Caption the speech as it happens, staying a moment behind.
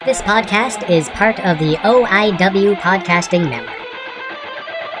This podcast is part of the OIW Podcasting Network.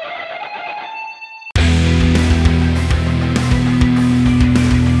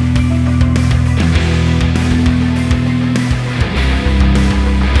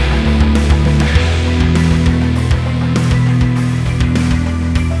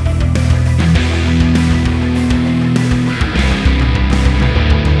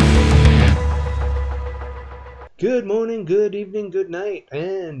 Good morning, good evening, good night,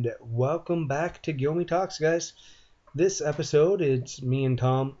 and welcome back to Gyomi Talks, guys. This episode, it's me and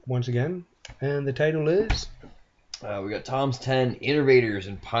Tom once again, and the title is... We got Tom's 10 innovators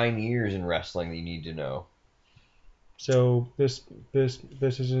and pioneers in wrestling that you need to know. So this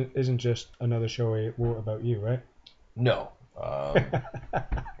isn't just another show about you, right? No.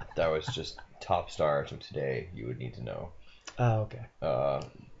 That was just top stars of today you would need to know. Oh, okay.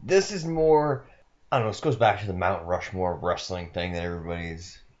 This is more... I don't know, this goes back to the Mount Rushmore wrestling thing that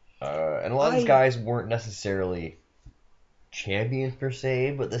everybody's... and a lot of these guys weren't necessarily champions per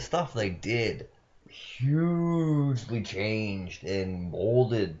se, but the stuff they did hugely changed and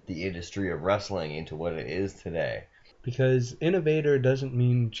molded the industry of wrestling into what it is today. Because innovator doesn't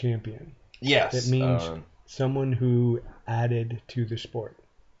mean champion. Yes. It means someone who added to the sport.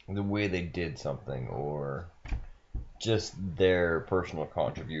 The way they did something, or just their personal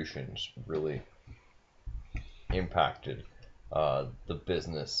contributions really impacted the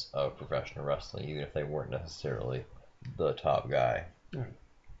business of professional wrestling, even if they weren't necessarily the top guy.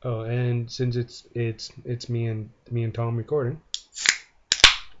 Oh, and since it's me and Tom recording,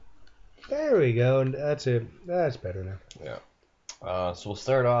 there we go, and that's it. That's better now. Yeah. So we'll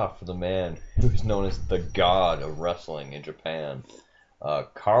start off with a man who's known as the god of wrestling in Japan,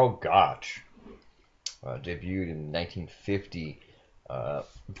 Karl Gotch. Debuted in 1950.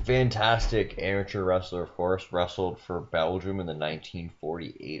 Fantastic amateur wrestler, of course. Wrestled for Belgium in the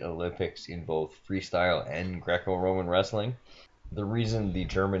 1948 Olympics in both freestyle and Greco-Roman wrestling. The reason the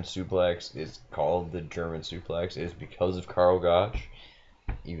German suplex is called the German suplex is because of Karl Gotch,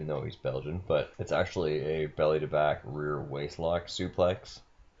 even though he's Belgian, but it's actually a belly-to-back rear waistlock suplex.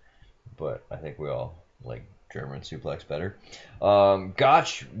 But I think we all like German suplex better.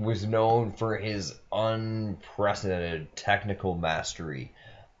 Gotch was known for his unprecedented technical mastery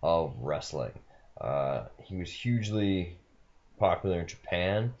of wrestling. He was hugely popular in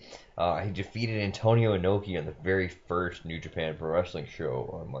Japan. He defeated Antonio Inoki on the very first New Japan Pro Wrestling show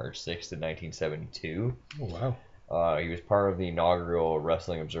on March 6th, 1972. Oh, wow. He was part of the inaugural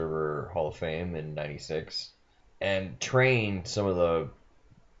Wrestling Observer Hall of Fame in 96 and trained some of the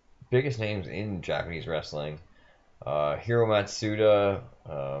biggest names in Japanese wrestling. Hiro Matsuda,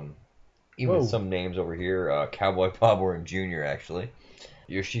 even Whoa. some names over here, Cowboy Bob Orton Jr. actually,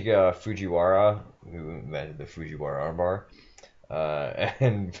 Yoshika Fujiwara, who invented the Fujiwara armbar,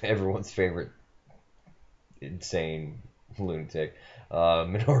 and everyone's favorite insane lunatic,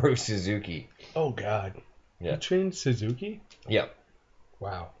 Minoru Suzuki. Oh, God. Yeah. You trained Suzuki? Yep.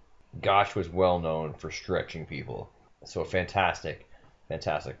 Wow. Gotch was well known for stretching people, so a fantastic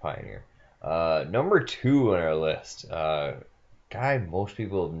pioneer. Number 2 on our list, guy most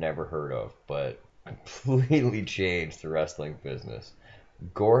people have never heard of, but completely changed the wrestling business.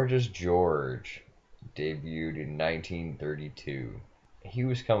 Gorgeous George debuted in 1932. He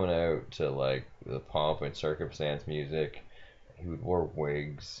was coming out to like the pomp and circumstance music. He would wear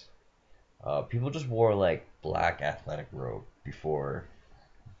wigs. People just wore like black athletic robe before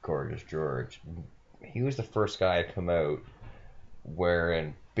Gorgeous George. He was the first guy to come out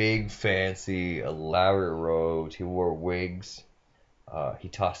wearing big, fancy, elaborate robes. He wore wigs. He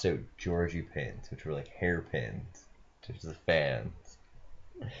tossed out Georgie pins, which were like hairpins to the fans.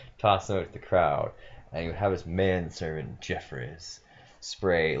 Tossed them out to the crowd. And he would have his manservant, Jeffries,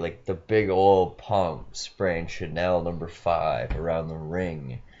 spray, like the big old pump, spraying Chanel No. 5 around the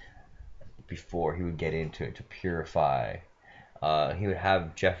ring before he would get into it to purify. He would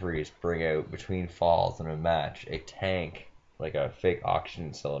have Jeffries bring out, between falls in a match, a tank, like a fake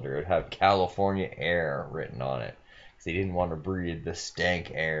oxygen cylinder. It would have California Air written on it, because he didn't want to breathe the stank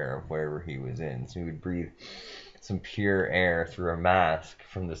air of wherever he was in. So he would breathe some pure air through a mask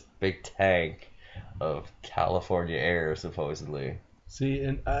from this big tank of California Air, supposedly. See,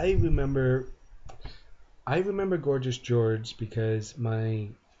 and I remember Gorgeous George because my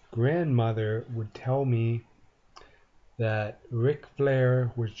grandmother would tell me that Ric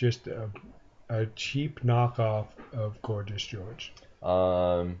Flair was just a cheap knockoff of Gorgeous George.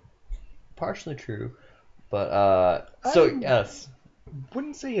 Partially true, but yes.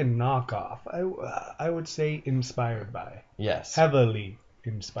 Wouldn't say a knockoff. I would say inspired by. Yes. Heavily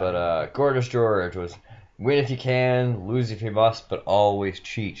inspired. But Gorgeous George was Win if you can, lose if you must, but always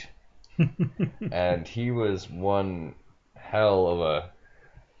cheat. And he was one hell of a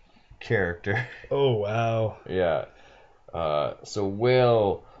character. Oh, wow. Yeah. So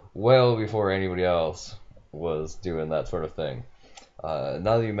well before anybody else was doing that sort of thing. Now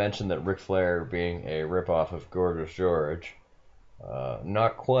that you mentioned that Ric Flair being a ripoff of Gorgeous George,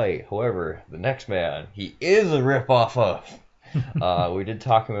 not quite. However, the next man, he is a ripoff of. We did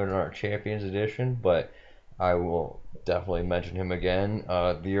talk about it in our Champions Edition, but I will definitely mention him again.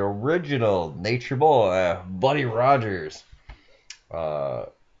 The original Nature Boy, Buddy Rogers.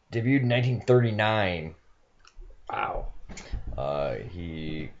 Debuted in 1939. Wow.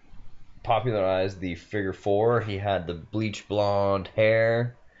 He popularized the figure four. He had the bleach blonde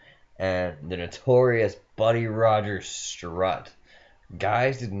hair and the notorious Buddy Rogers strut.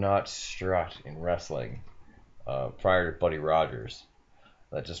 Guys did not strut in wrestling prior to Buddy Rogers.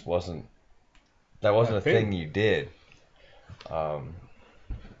 That just wasn't a thing you did. And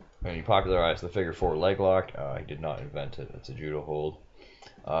he popularized the figure four leg lock. He did not invent it. It's a judo hold.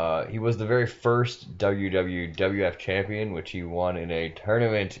 He was the very first WWF champion, which he won in a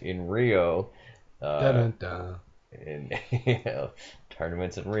tournament in Rio. Dun-dun-dun. In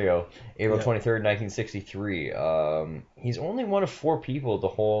tournaments in Rio, April 23rd, 1963. He's only one of 4 people to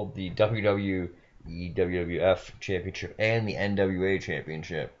hold the WWE WWF championship and the NWA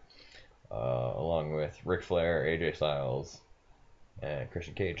championship, along with Ric Flair, AJ Styles, and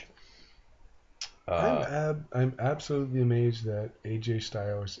Christian Cage. I'm absolutely amazed that AJ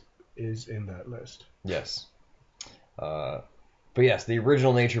Styles is in that list. Yes. But yes, the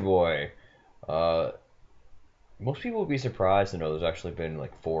original Nature Boy. Most people would be surprised to know there's actually been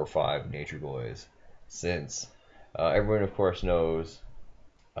like 4 or 5 Nature Boys since. Everyone, of course, knows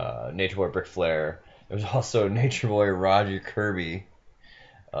Nature Boy Ric Flair. There's also Nature Boy Roger Kirby,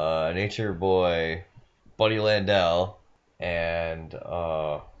 Nature Boy Buddy Landel, and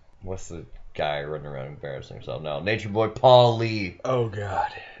what's the guy running around embarrassing himself now? Nature Boy Paul Lee. Oh,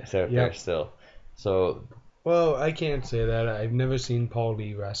 God. It's out there still. So. Well, I can't say that. I've never seen Paul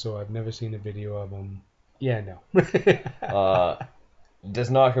Lee wrestle. I've never seen a video of him. Yeah, no.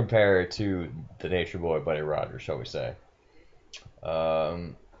 Does not compare to the Nature Boy Buddy Rogers, shall we say.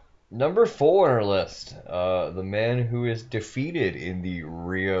 Number 4 on our list, the man who is defeated in the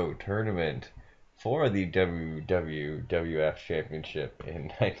Rio tournament for the WWF Championship in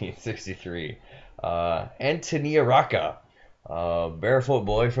 1963, Anthony Araka, barefoot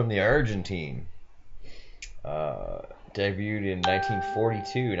boy from the Argentine. Debuted in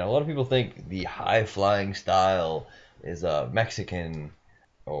 1942. Now, a lot of people think the high-flying style is a Mexican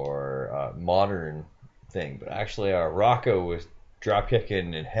or modern thing, but actually, Rocco was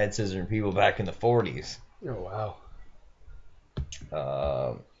drop-kicking and head-scissoring people back in the 40s. Oh,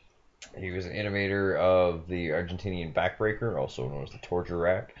 wow. He was an innovator of the Argentinian backbreaker, also known as the torture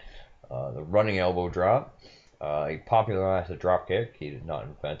rack, the running elbow drop. He popularized the drop kick. He did not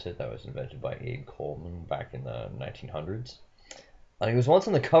invent it. That was invented by Abe Coleman back in the 1900s. He was once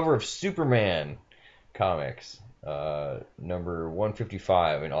on the cover of Superman comics, number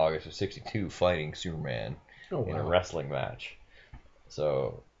 155 in August of 62, fighting Superman in a wrestling match.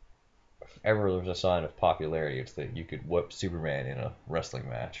 So, if ever there was a sign of popularity, it's that you could whip Superman in a wrestling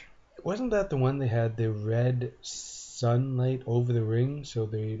match. Wasn't that the one they had the red sunlight over the ring, so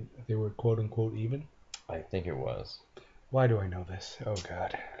they were quote-unquote even? I think it was. Why do I know this? Oh,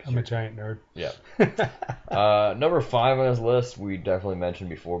 God. I'm a giant nerd. Yeah. Number 5 on his list, we definitely mentioned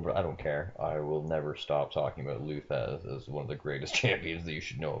before, but I don't care. I will never stop talking about Lou Thesz as one of the greatest champions that you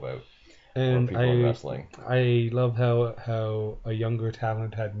should know about. And people in wrestling. I love how a younger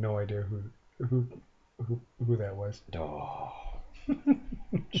talent had no idea who that was. Oh.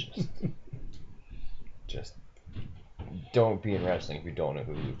 Just don't be in wrestling if you don't know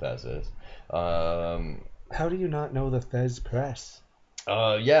who Lou Thesz is. How do you not know the Thesz press?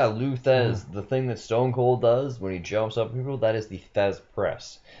 Yeah, Lou Thesz. The thing that Stone Cold does when he jumps up people, that is the Thesz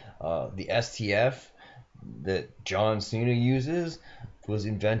press. The STF that John Cena uses was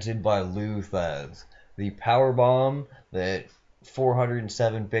invented by Lou Thesz. The power bomb that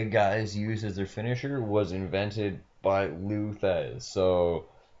 407 big guys use as their finisher was invented by Lou Thesz. So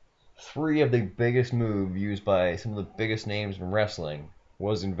 3 of the biggest moves used by some of the biggest names in wrestling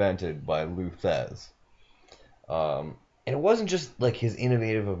was invented by Lou Thesz. And it wasn't just like his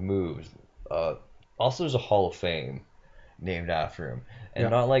innovative of moves. Also, there's a Hall of Fame named after him, and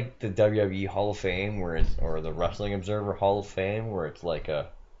not like the WWE Hall of Fame or the Wrestling Observer Hall of Fame where it's like an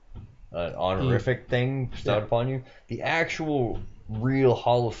honorific thing bestowed upon you. The actual real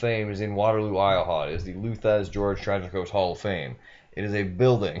Hall of Fame is in Waterloo, Iowa. It is the Lou Thesz George Tragicos Hall of Fame. It is a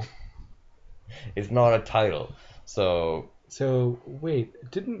building It's not a title. So So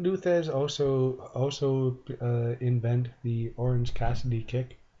wait, didn't Luthez also invent the Orange Cassidy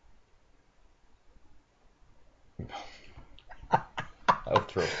kick? I'll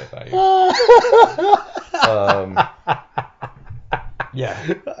throw stuff at you.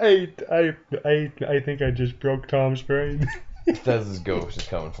 Yeah. I think I just broke Tom's brain. Thez's ghost is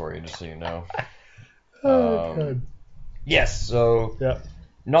coming for you, just so you know. Oh God. Yes, so Yeah.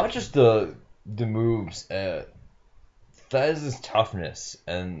 not just the moves, Thez's toughness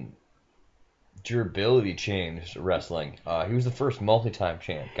and durability changed wrestling. He was the first multi-time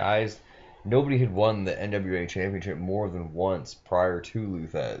champ. Guys, nobody had won the NWA championship more than once prior to Lou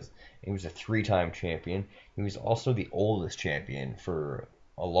Thesz. He was a 3-time champion. He was also the oldest champion for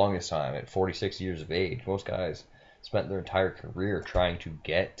a longest time at 46 years of age. Most guys spent their entire career trying to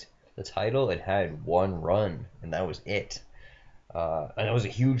get the title and had one run, and that was it. And it was a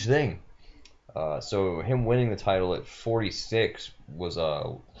huge thing. So him winning the title at 46 was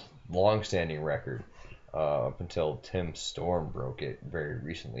a long-standing record up until Tim Storm broke it very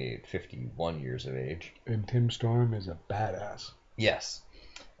recently at 51 years of age. And Tim Storm is a badass. Yes.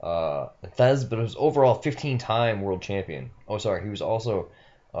 Thesz, but was overall 15-time world champion. Oh, sorry, he was also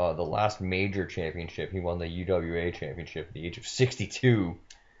the last major championship. He won the UWA championship at the age of 62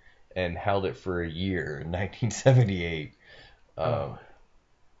 and held it for a year in 1978.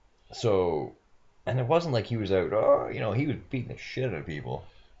 So, and it wasn't like he was out, he was beating the shit out of people.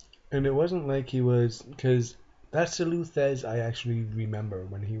 And it wasn't like he was, because that's the Lou Thesz I actually remember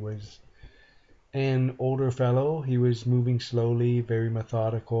when he was an older fellow. He was moving slowly, very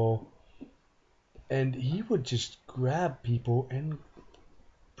methodical, and he would just grab people and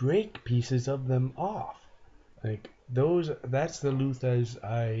break pieces of them off. Like that's the Lou Thesz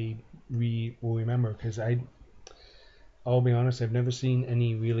I will remember, because I'll be honest, I've never seen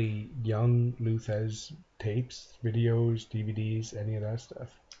any really young Lou Thesz tapes, videos, DVDs, any of that stuff.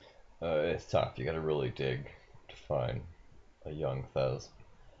 It's tough. You got to really dig to find a young Thesz.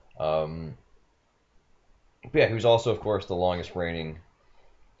 But yeah, he was also, of course, the longest reigning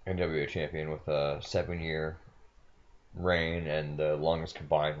NWA champion with a 7-year reign and the longest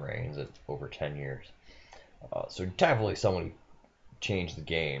combined reigns at over 10 years. So definitely someone who changed the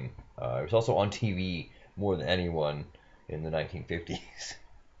game. He was also on TV more than anyone in the 1950s.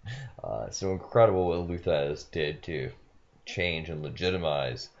 So incredible what Lou Thesz did to change and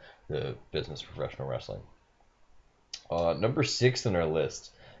legitimize the business of professional wrestling. Number 6 on our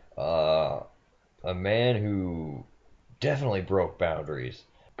list, a man who definitely broke boundaries,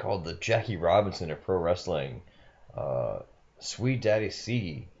 called the Jackie Robinson of pro wrestling, Sweet Daddy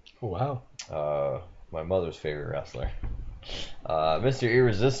C. Oh, wow. My mother's favorite wrestler. Mr.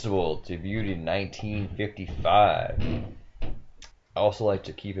 Irresistible debuted in 1955. I also like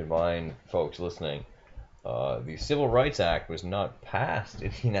to keep in mind, folks listening, the Civil Rights Act was not passed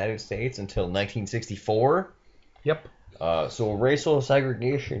in the United States until 1964. Yep. So racial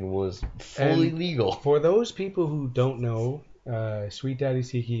segregation was fully legal. For those people who don't know, Sweet Daddy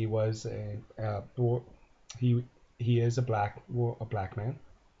Siki was he is a black man,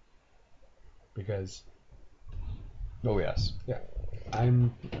 because Oh yes. yeah,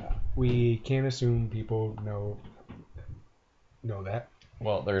 we can't assume people know that.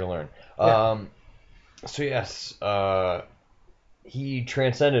 Well, they're gonna learn. Yeah. So yes, he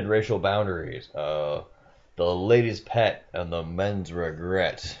transcended racial boundaries. The ladies' pet and the men's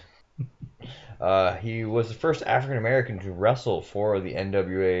regret. He was the first African American to wrestle for the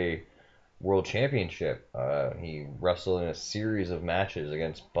NWA World Championship. He wrestled in a series of matches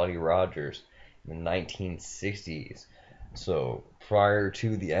against Buddy Rogers in the 1960s. So prior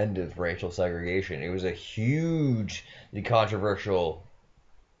to the end of racial segregation, it was a hugely controversial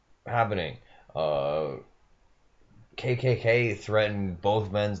happening. KKK threatened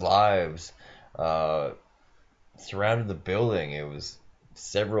both men's lives, surrounded the building. It was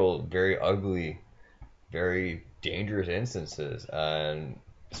several very ugly, very dangerous instances, and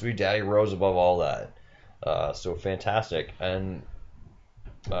Sweet Daddy rose above all that. So fantastic. And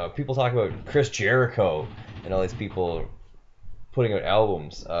people talk about Chris Jericho and all these people putting out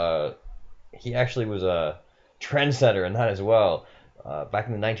albums. He actually was a trendsetter in that as well. Back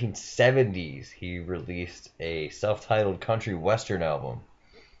in the 1970s, he released a self-titled country western album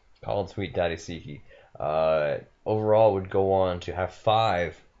called Sweet Daddy Siki. Overall, would go on to have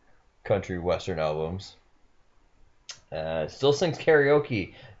 5 country western albums. Still sings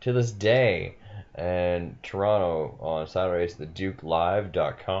karaoke to this day in Toronto on Saturdays at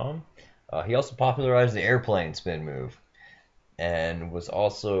thedukelive.com. He also popularized the airplane spin move and was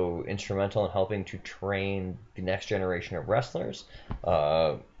also instrumental in helping to train the next generation of wrestlers.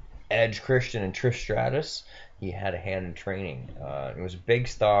 Edge Christian and Trish Stratus, he had a hand in training. He was a big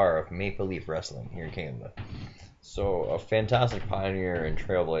star of Maple Leaf Wrestling here in Canada. So a fantastic pioneer and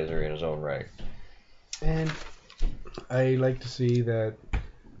trailblazer in his own right. And I like to see that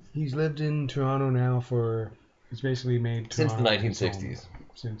he's lived in Toronto now for, he's basically made Since the Toronto his 1960s. home.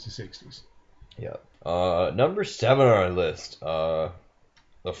 Since the 60s. Yeah. Number 7 on our list.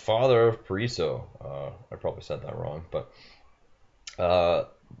 The father of Pariso. I probably said that wrong, but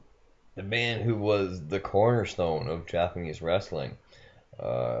the man who was the cornerstone of Japanese wrestling.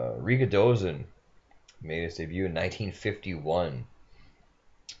 Rikidozan made his debut in 1951.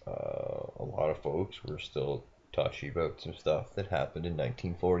 A lot of folks were still touchy about some stuff that happened in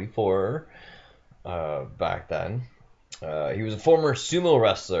 1944 back then. He was a former sumo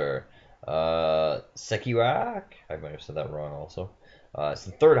wrestler. Sekiwak, I might have said that wrong also. It's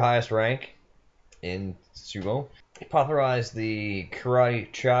the third highest rank in sumo. He popularized the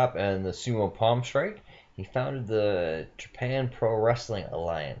karate chop and the sumo palm strike. He founded the Japan Pro Wrestling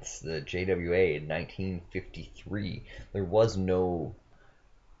Alliance, the JWA, in 1953. There was no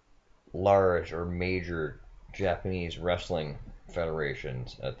large or major Japanese wrestling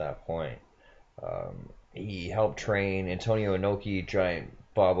federations at that point. He helped train Antonio Inoki, Giant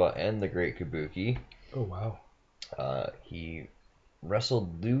Baba, and the Great Kabuki. Oh, wow. He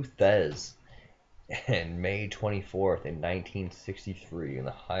wrestled Lou Thez on May 24th in 1963 in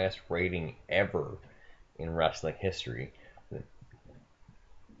the highest rating ever in wrestling history.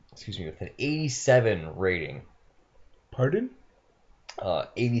 Excuse me, with an 87 rating. Pardon?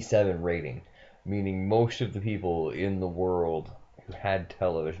 87 rating, meaning most of the people in the world who had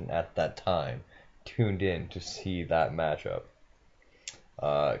television at that time tuned in to see that matchup.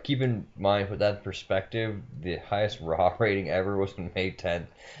 Keep in mind, put that in perspective, the highest Raw rating ever was on May 10th,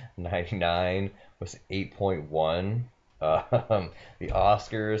 99, was 8.1. The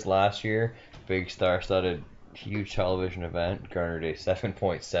Oscars last year, big star-studded, huge television event, garnered a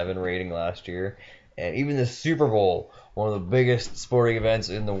 7.7 rating last year. And even the Super Bowl, one of the biggest sporting events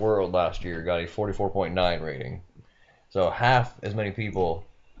in the world last year, got a 44.9 rating. So half as many people,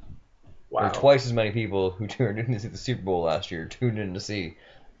 or twice as many people who tuned in to see the Super Bowl last year tuned in to see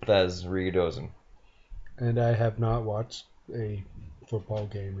Thez Rikidozan. And I have not watched a football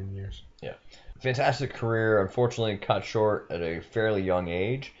game in years. Yeah. Fantastic career, unfortunately cut short at a fairly young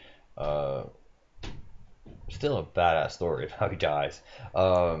age. Still a badass story of how he dies.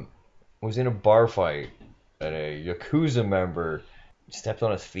 Was in a bar fight and a Yakuza member stepped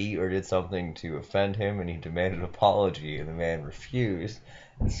on his feet or did something to offend him, and he demanded an apology, and the man refused.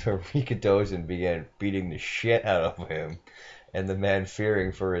 And so Rikidozan began beating the shit out of him, and the man,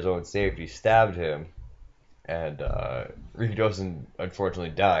 fearing for his own safety, stabbed him. And Rikidozan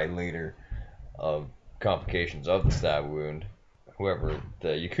unfortunately died later of complications of the stab wound. However, the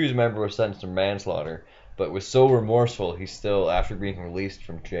Yakuza member was sentenced to manslaughter, but was so remorseful he still, after being released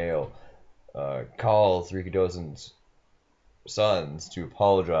from jail, calls Rikidozan's sons to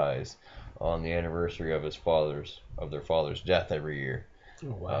apologize on the anniversary of their father's death every year.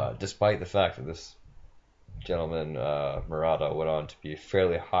 Oh, wow. Despite the fact that this gentleman, Murata, went on to be a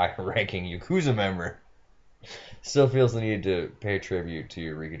fairly high-ranking Yakuza member, still feels the need to pay tribute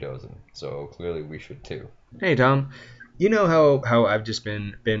to Rikidozan. So clearly we should too. Hey Tom, you know how I've just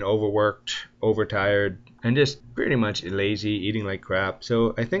been overworked, overtired, and just pretty much lazy, eating like crap.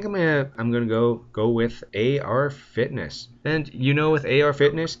 So I think I'm gonna go with AR Fitness. And you know, with AR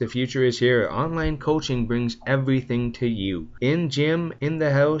Fitness, the future is here. Online coaching brings everything to you. In gym, in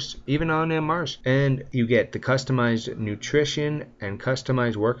the house, even on Mars. And you get the customized nutrition and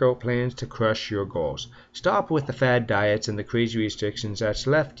customized workout plans to crush your goals. Stop with the fad diets and the crazy restrictions that's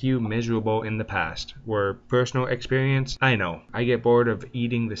left you miserable in the past. Were personal experience, I know. I get bored of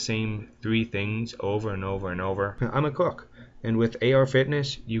eating the same 3 things over and over and over. I'm a cook. And with AR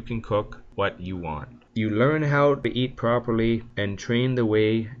Fitness, you can cook what you want. You learn how to eat properly and train the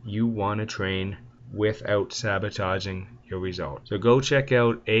way you want to train without sabotaging your results. So go check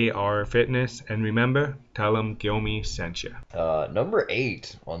out AR Fitness, and remember, tell them Gilmy sent you. Number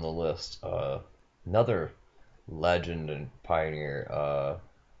 8 on the list, another legend and pioneer,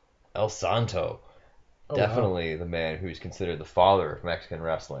 El Santo. Oh, Definitely the man who's considered the father of Mexican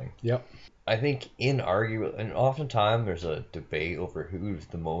wrestling. Yep. I think inarguable, and oftentimes there's a debate over who's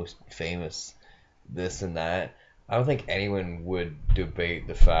the most famous, this and that. I don't think anyone would debate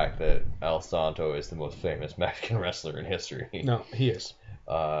the fact that El Santo is the most famous Mexican wrestler in history. No, he is.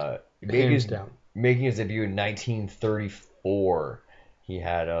 Hands down. Making his debut in 1934. He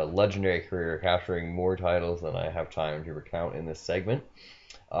had a legendary career, capturing more titles than I have time to recount in this segment.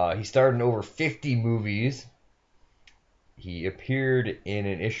 He starred in over 50 movies. He appeared in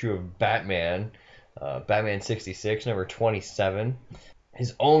an issue of Batman, Batman 66, number 27.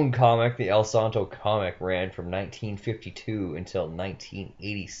 His own comic, the El Santo comic, ran from 1952 until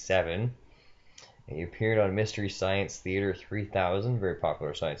 1987. He appeared on Mystery Science Theater 3000, very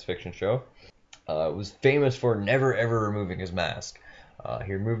popular science fiction show. Was famous for never ever removing his mask.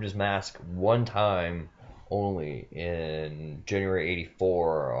 He removed his mask one time only in January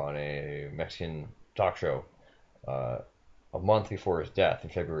 '84 on a Mexican talk show, a month before his death in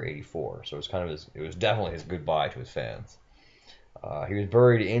February '84. So it was definitely his goodbye to his fans. He was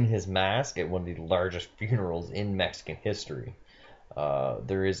buried in his mask at one of the largest funerals in Mexican history.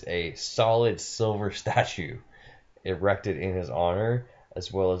 There is a solid silver statue erected in his honor,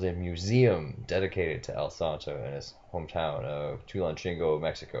 as well as a museum dedicated to El Santo in his hometown of Tulancingo,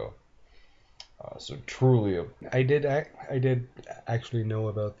 Mexico. So truly, I did actually know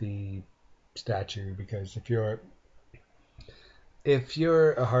about the statue, because if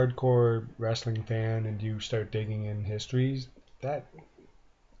you're a hardcore wrestling fan and you start digging in histories, that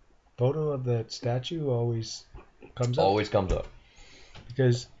photo of that statue always comes up. Always comes up.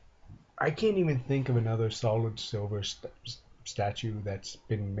 Because I can't even think of another solid silver statue that's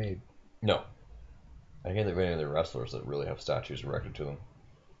been made. No. I can't think of any other wrestlers that really have statues erected to them.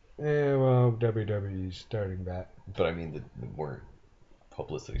 Well, WWE's starting that. But I mean that weren't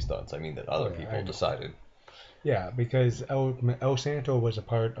publicity stunts. I mean that other people decided. Yeah, because El Santo was a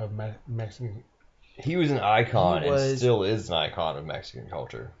part of Mexican. He was an icon and still is an icon of Mexican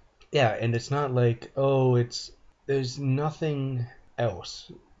culture. Yeah, and it's not like, there's nothing else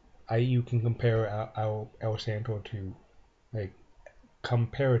you can compare El Santo to, like,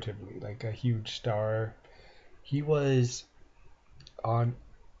 comparatively, like a huge star. He was on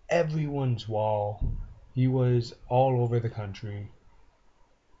everyone's wall. He was all over the country,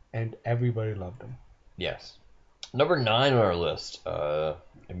 and everybody loved him. Yes. Number 9 on our list, a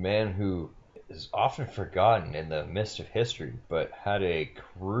man who is often forgotten in the mist of history, but had a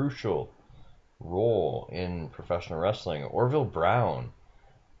crucial role in professional wrestling. Orville Brown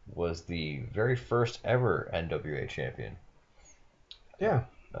was the very first ever NWA champion. Yeah.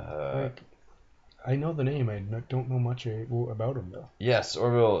 I know the name. I don't know much about him, though. Yes,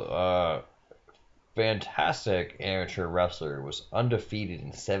 Orville, fantastic amateur wrestler, was undefeated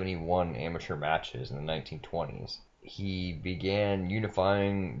in 71 amateur matches in the 1920s. He began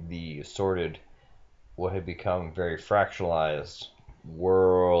unifying the assorted, what had become very fractionalized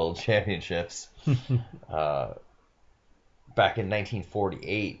world championships back in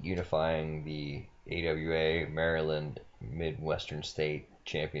 1948, unifying the AWA Maryland Midwestern State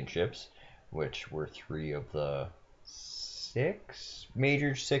Championships, which were 3 of the 6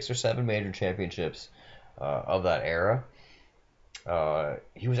 or 7 major championships of that era.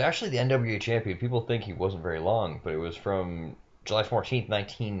 He was actually the NWA champion. People think he wasn't very long, but it was from July 14th,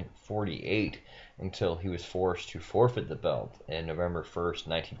 1948 until he was forced to forfeit the belt in November 1st,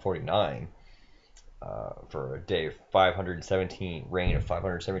 1949 for a reign of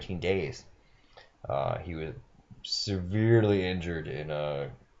 517 days. He was severely injured in a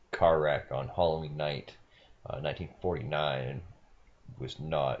car wreck on Halloween night, 1949, and was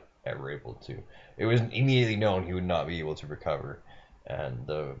not ever able to. It was immediately known he would not be able to recover, and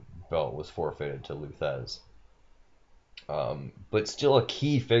the belt was forfeited to Lou Thesz. But still a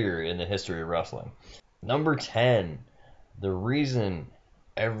key figure in the history of wrestling. Number 10, the reason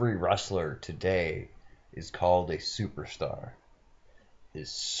every wrestler today is called a superstar is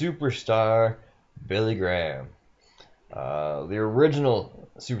Superstar Billy Graham. The original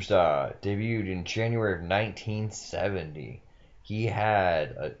Superstar debuted in January of 1970. He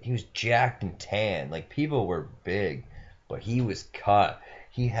was jacked and tan. Like, people were big, but he was cut.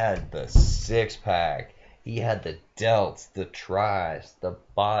 He had the 6-pack. He had the delts, the tris, the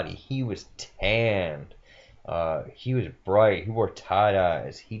body. He was tanned. He was bright. He wore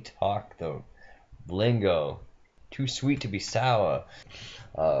tie-dyes. He talked the lingo. Too sweet to be sour.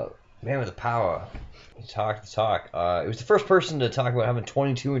 Man with the power. He talked the talk. It was the first person to talk about having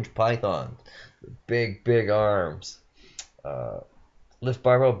 22-inch pythons. Big, big arms. Lift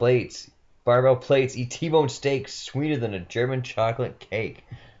barbell plates, eat T-bone steaks sweeter than a German chocolate cake.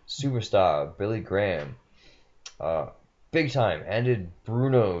 Superstar Billy Graham. Big time. Ended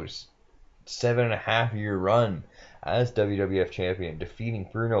Bruno's 7.5-year run as WWF champion. Defeating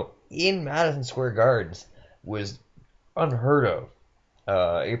Bruno in Madison Square Gardens was unheard of.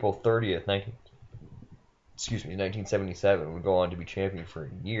 April 30th, 1977. Would go on to be champion for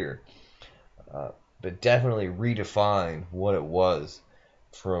a year. But definitely redefined what it was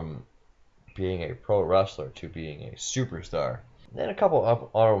from being a pro wrestler to being a superstar. Then a couple of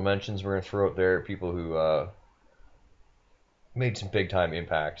honorable mentions we're going to throw out there. People who made some big time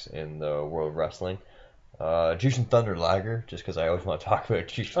impacts in the world of wrestling. Jushin Thunder Liger, just because I always want to talk about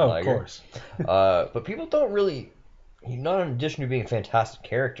Jushin Oh, of Liger. course. But people don't really. He, not in addition to being a fantastic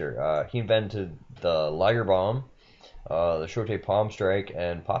character, he invented the Liger Bomb, the Shote Palm Strike,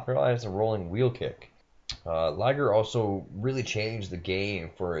 and popularized the rolling wheel kick. Liger also really changed the game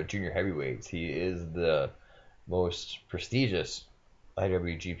for junior heavyweights. He is the most prestigious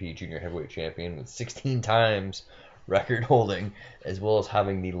IWGP Junior Heavyweight Champion with 16 times record holding, as well as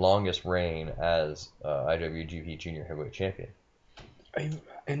having the longest reign as IWGP Junior Heavyweight Champion.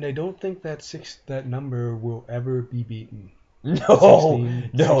 I don't think that number will ever be beaten. No,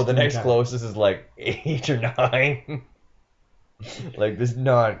 16 the next times. closest is like 8 or 9. Like this,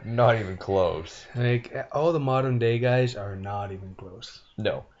 not even close. Like all the modern day guys are not even close.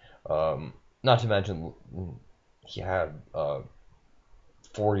 No, not to mention he had a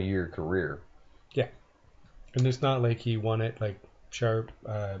 40-year career. Yeah, and it's not like he won it like Charlotte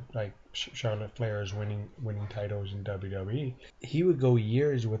Flair is winning titles in WWE. He would go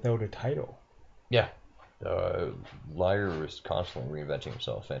years without a title. Yeah, Liger was constantly reinventing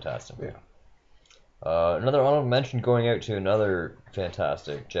himself. Fantastic. Yeah. Another honorable mention going out to another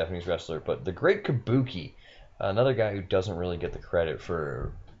fantastic Japanese wrestler, but the Great Kabuki, another guy who doesn't really get the credit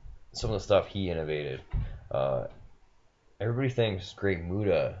for some of the stuff he innovated. Everybody thinks Great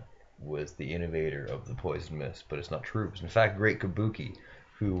Muta was the innovator of the poison mist, but it's not true. It's in fact Great Kabuki,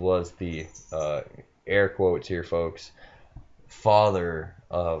 who was the air quotes here, folks, father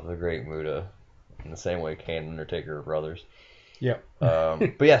of the Great Muta, in the same way Kane and Undertaker are brothers. Yeah.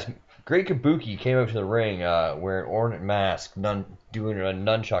 But yes, Great Kabuki came out to the ring wearing an ornate mask, doing a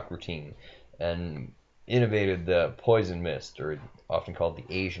nunchuck routine, and innovated the poison mist, or often called the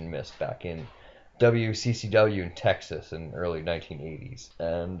Asian mist, back in WCCW in Texas in the early 1980s.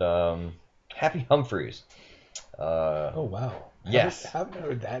 And Happy Humphreys. Oh wow. Yes. Haven't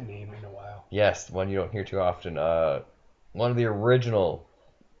heard that name in a while. Yes, one you don't hear too often. One of the original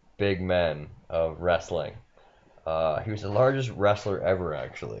big men of wrestling. He was the largest wrestler ever,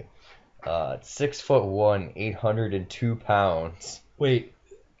 actually. 6'1", 802 pounds. Wait,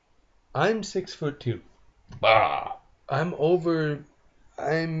 I'm 6'2". Bah!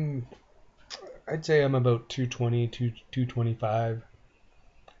 I'd say I'm about 220, 225.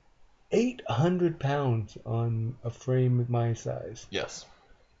 800 pounds on a frame my size. Yes.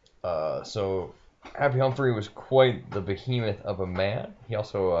 So Happy Humphrey was quite the behemoth of a man. He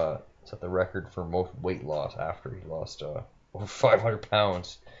also set the record for most weight loss after he lost over 500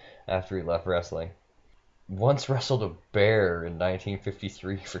 pounds after he left wrestling. Once wrestled a bear in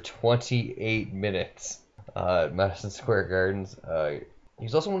 1953 for 28 minutes at Madison Square Gardens. He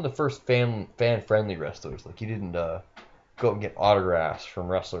was also one of the first fan-friendly wrestlers. Like, he didn't go out and get autographs from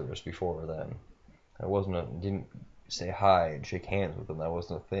wrestlers before then. Didn't say hi and shake hands with them. That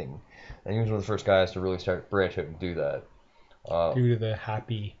wasn't a thing. And he was one of the first guys to really start branch out and do that. Due to the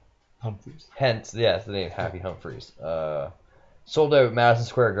Happy Humphreys. Hence, yes, the name Happy Humphreys. Sold out Madison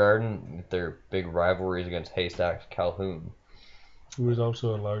Square Garden with their big rivalries against Haystacks Calhoun. Who was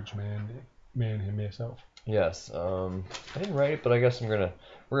also a large man himself. Yes. I didn't write it, but I guess we're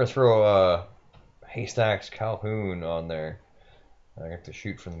gonna throw Haystacks Calhoun on there. I have to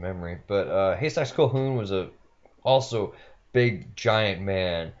shoot from the memory, but Haystacks Calhoun was also big giant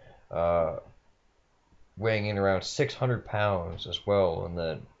man, weighing in around 600 pounds as well in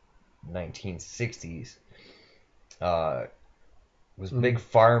the 1960s. Was big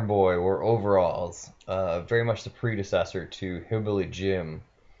farm boy, wore overalls, very much the predecessor to Hillbilly Jim.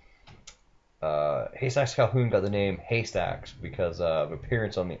 Haystacks Calhoun got the name Haystacks because of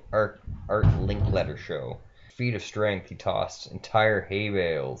appearance on the Art Linkletter show. Feat of strength, he tossed entire hay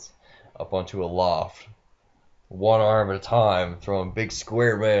bales up onto a loft, one arm at a time, throwing big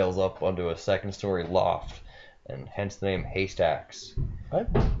square bales up onto a second-story loft, and hence the name Haystacks.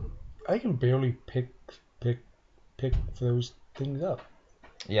 I can barely pick those things up.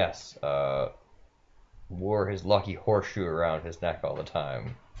 Yes, wore his lucky horseshoe around his neck all the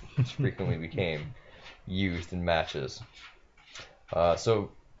time, which frequently became used in matches. So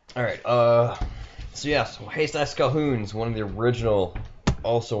yes, Haystacks Calhoun's one of the original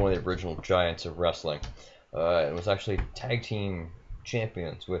giants of wrestling. It was actually tag team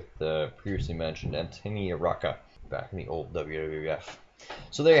champions with the previously mentioned Anthony Araka back in the old WWF.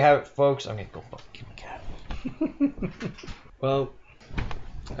 So there you have it, folks. I'm gonna go fucking kill my cat. Well,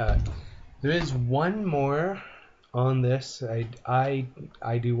 there is one more on this. I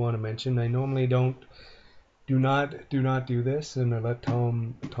do want to mention. I normally do not do this, and I let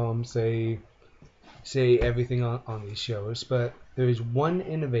Tom say everything on these shows. But there is one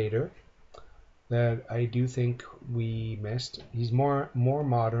innovator that I do think we missed. He's more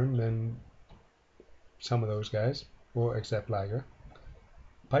modern than some of those guys, or except Liger.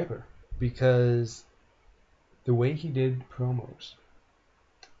 Piper, because the way he did promos,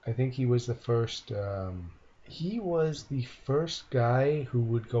 I think he was the first. He was the first guy who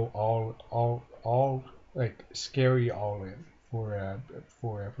would go all like scary all in for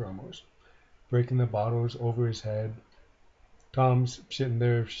promos, breaking the bottles over his head. Tom's sitting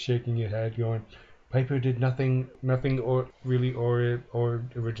there shaking his head, going, "Piper did nothing or really or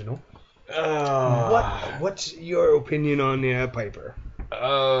original." What's your opinion on Piper?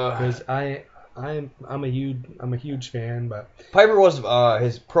 Because I'm a huge fan, but Piper was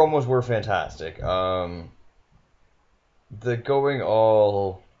his promos were fantastic. The going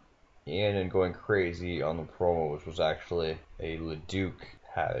all in and going crazy on the promos was actually a LeDuc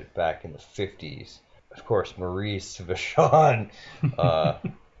habit back in the 50s. Of course, Maurice Vachon, a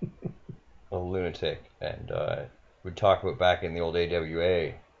lunatic, and we'd talk about back in the old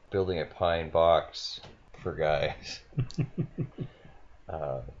AWA, building a pine box for guys.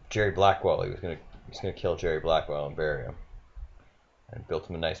 Jerry Blackwell, he's gonna kill Jerry Blackwell and bury him. And built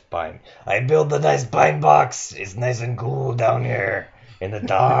him a nice pine. I built the nice pine box. It's nice and cool down here in the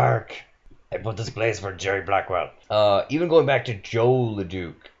dark. I built this place for Jerry Blackwell. Even going back to Joe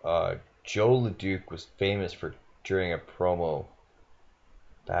LeDuc. Joe LeDuc was famous for during a promo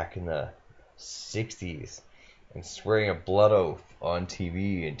back in the 60s and swearing a blood oath on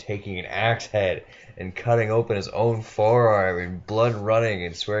TV and taking an axe head and cutting open his own forearm and blood running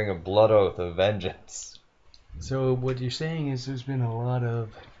and swearing a blood oath of vengeance. So what you're saying is there's been a lot of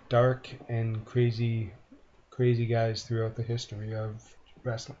dark and crazy guys throughout the history of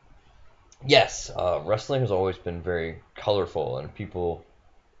wrestling. Yes, wrestling has always been very colorful, and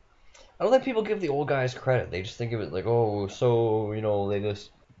I don't think people give the old guys credit. They just think of it like, oh, so, they just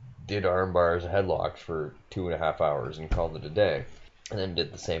did arm bars and headlocks for 2.5 hours and called it a day, and then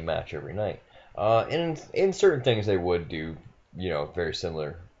did the same match every night. And in certain things they would do, very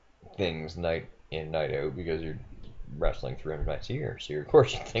similar things night in, night out, because you're wrestling 300 nights a year, so of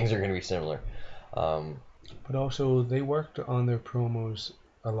course things are going to be similar. But also, they worked on their promos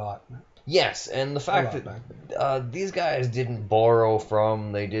a lot. Yes, and the fact that these guys didn't borrow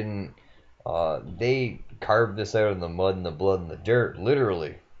from, they didn't, they carved this out in the mud and the blood and the dirt,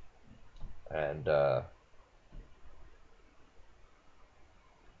 literally. And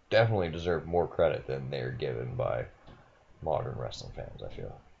definitely deserve more credit than they're given by modern wrestling fans, I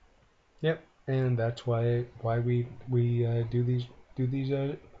feel. Yep. And that's why we do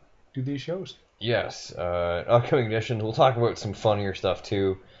these shows. Yes, upcoming editions. We'll talk about some funnier stuff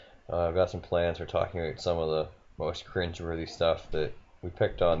too. I've got some plans for talking about some of the most cringeworthy stuff that we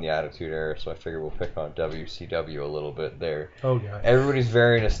picked on the Attitude Era, so I figure we'll pick on WCW a little bit there. Oh yeah. Everybody's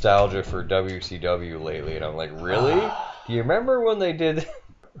very nostalgic for WCW lately, and I'm like, really? Do you remember when they did?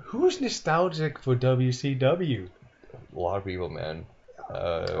 Who's nostalgic for WCW? A lot of people, man.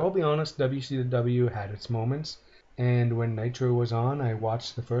 I'll be honest, WCW had its moments, and when Nitro was on, I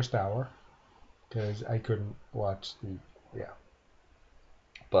watched the first hour, because I couldn't watch the,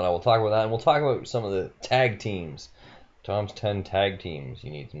 But I will talk about that, and we'll talk about some of the tag teams. Tom's 10 tag teams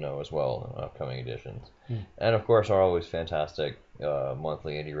you need to know as well in upcoming editions. And of course our always fantastic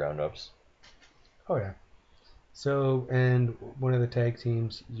monthly indie roundups. Oh yeah. So, and one of the tag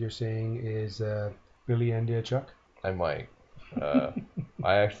teams you're saying is Billy and Chuck? I might.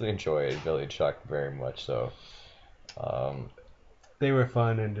 I actually enjoyed Billy Chuck very much, so. They were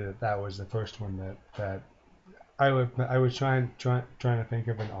fun, and that was the first one that I was trying to think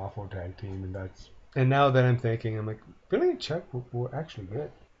of an awful tag team, and now that I'm thinking, I'm like, Billy and Chuck were actually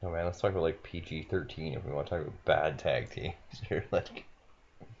good. Oh man, let's talk about like PG-13 if we want to talk about bad tag teams. You're like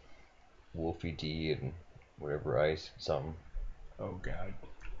Wolfie D and whatever Ice something. Oh god.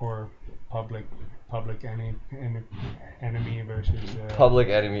 Or Public Enemy versus Public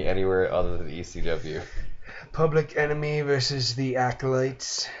Enemy anywhere other than ECW. Public Enemy versus the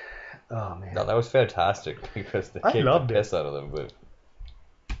Acolytes. Oh man. No, that was fantastic because they kicked the piss out of them. But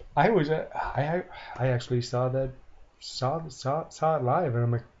I actually saw it live, and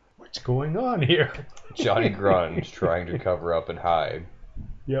I'm like, what's going on here? Johnny Grunge trying to cover up and hide.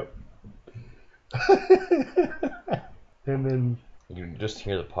 Yep. And then you can just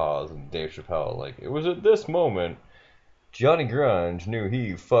hear the pause and Dave Chappelle like, it was at this moment Johnny Grunge knew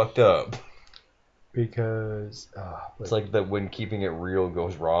he fucked up. Because it's like the When Keeping It Real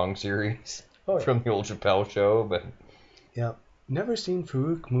Goes Wrong series from the old Chappelle show, but yep. Never seen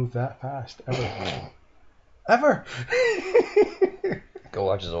Farouk move that fast ever. Ever. Go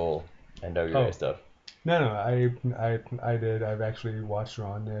watch his old NWA stuff. No, I did. I've actually watched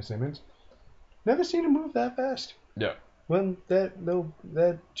Ron Simmons. Never seen him move that fast. Yeah. When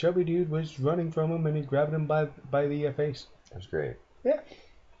that chubby dude was running from him and he grabbed him by the face. That was great.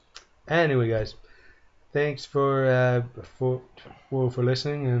 Anyway, guys, thanks for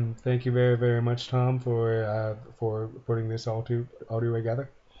listening, and thank you very, very much, Tom, for putting this all together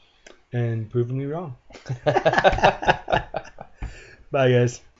and proving me wrong. Bye,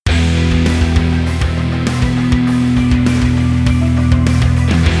 guys.